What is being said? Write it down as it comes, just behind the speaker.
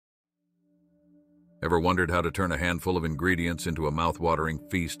Ever wondered how to turn a handful of ingredients into a mouth-watering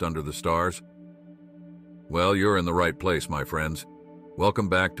feast under the stars? Well, you're in the right place, my friends. Welcome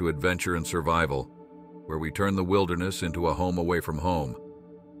back to Adventure and Survival, where we turn the wilderness into a home away from home.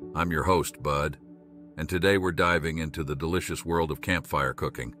 I'm your host, Bud, and today we're diving into the delicious world of campfire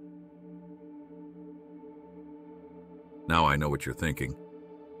cooking. Now I know what you're thinking.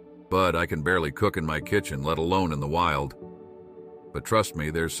 Bud, I can barely cook in my kitchen, let alone in the wild. But trust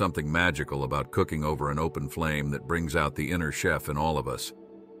me, there's something magical about cooking over an open flame that brings out the inner chef in all of us.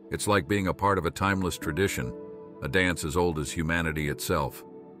 It's like being a part of a timeless tradition, a dance as old as humanity itself.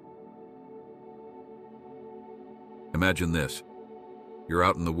 Imagine this. You're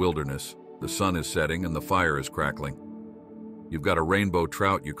out in the wilderness, the sun is setting and the fire is crackling. You've got a rainbow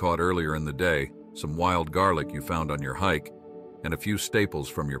trout you caught earlier in the day, some wild garlic you found on your hike, and a few staples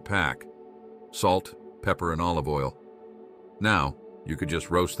from your pack: salt, pepper, and olive oil. Now, you could just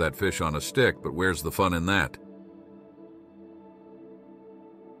roast that fish on a stick, but where's the fun in that?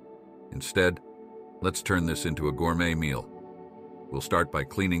 Instead, let's turn this into a gourmet meal. We'll start by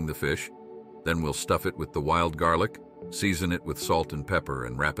cleaning the fish, then we'll stuff it with the wild garlic, season it with salt and pepper,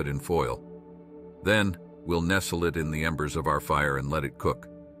 and wrap it in foil. Then, we'll nestle it in the embers of our fire and let it cook.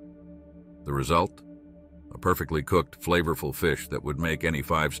 The result? A perfectly cooked, flavorful fish that would make any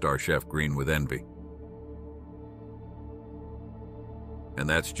five-star chef green with envy. And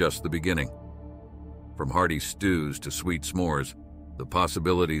that's just the beginning. From hearty stews to sweet s'mores, the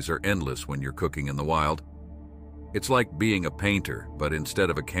possibilities are endless when you're cooking in the wild. It's like being a painter, but instead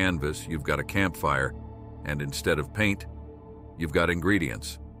of a canvas, you've got a campfire, and instead of paint, you've got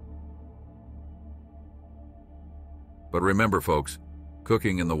ingredients. But remember, folks,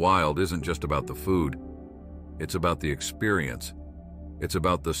 cooking in the wild isn't just about the food. It's about the experience. It's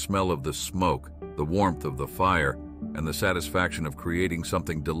about the smell of the smoke, the warmth of the fire, and the satisfaction of creating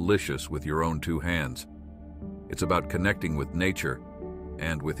something delicious with your own two hands. It's about connecting with nature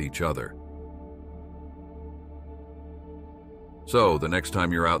and with each other. So, the next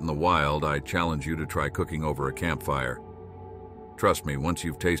time you're out in the wild, I challenge you to try cooking over a campfire. Trust me, once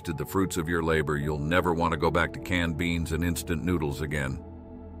you've tasted the fruits of your labor, you'll never want to go back to canned beans and instant noodles again.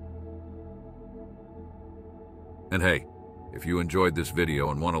 And hey, if you enjoyed this video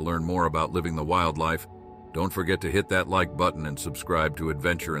and want to learn more about living the wildlife, don't forget to hit that like button and subscribe to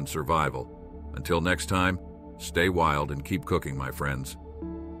Adventure and Survival. Until next time, stay wild and keep cooking, my friends.